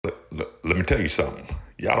let me tell you something.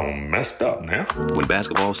 Y'all done messed up now. When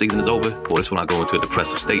basketball season is over, boy, that's when I go into a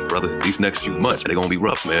depressive state, brother. These next few months, they're gonna be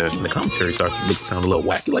rough, man. The commentary starts to sound a little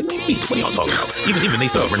whack. You're like, man, what are y'all talking about? Even they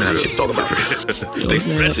start running out of shit to talk about. They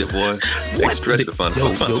stretch it, boy. They stretch it to find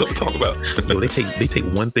something to talk about. Yo, they take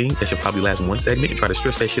one thing that should probably last one segment and try to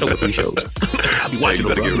stretch that shit over 3 shows. I'll be watching.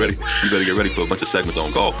 You better get ready. You better get ready for a bunch of segments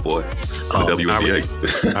on golf, boy. On the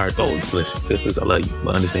WNBA. All right, listen, sisters, I love you,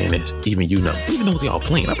 but understand this. Even though y'all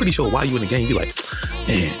playing, I'm pretty sure while you in the game, you be like,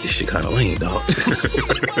 man, this shit kind of lame, dog.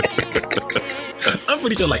 I'm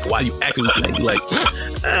pretty sure, like, while you actually playing, you like,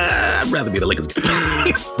 I'd rather be the Lakers game.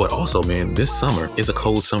 But also, man, this summer is a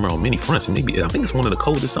cold summer on many fronts. And I think it's one of the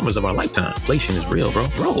coldest summers of our lifetime. Inflation is real, bro.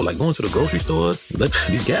 Like going to the grocery store,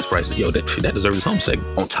 these gas prices, yo, that deserves its own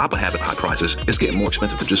segment. On top of having high prices, it's getting more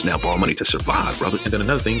expensive to just now borrow money to survive, brother. And then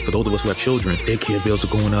another thing, for those of us who have children, daycare bills are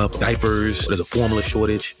going up, diapers, there's a formula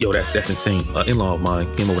shortage. Yo, that's insane. An in-law of mine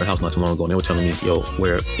came over the house not too long ago and they were telling me, yo,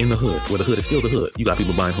 where the hood is still the hood, you got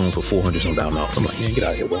people buying homes for $400,000. I'm like, man, get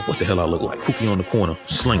out of here, bro. What the hell I look like? Pookie on the corner,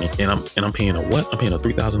 slinging. And I'm paying a what? I'm paying a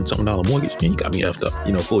 $3,000-something mortgage. Man, you got me effed up.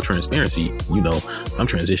 Full transparency, I'm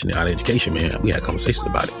transitioning out of education, man. We had conversations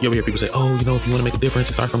about it. You ever hear people say, oh, if you want to make a difference,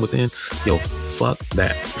 it starts from within. Yo, fuck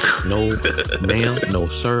that. No, ma'am, no,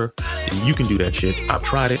 sir. You can do that shit. I've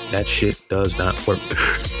tried it. That shit does not work.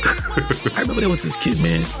 I remember there was this kid,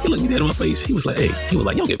 man. He looked me dead in my face. He was like, you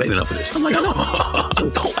don't get paid enough for this. I'm like, I know.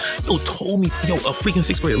 told me, a freaking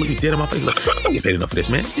 6th grader looked me dead in my face. Like, I don't get paid enough for this,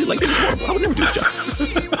 man. He's like, this is horrible. I would never do this job.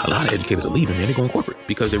 A lot of educators are leaving, man. They're going corporate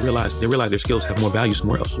because they realize their skills have more value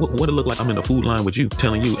somewhere else. What it look like I'm in the food line with you,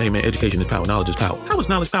 telling you, hey, man, education is power, knowledge is power. How is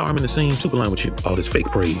knowledge power? I'm in the same super line with you. All this fake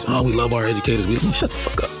praise. Oh, we love our educators. Shut the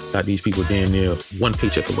fuck up. Got these people damn near one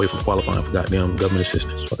paycheck away from qualifying for goddamn government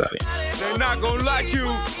assistance. Fuck out of here. They're not gonna like you.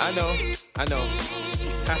 I know.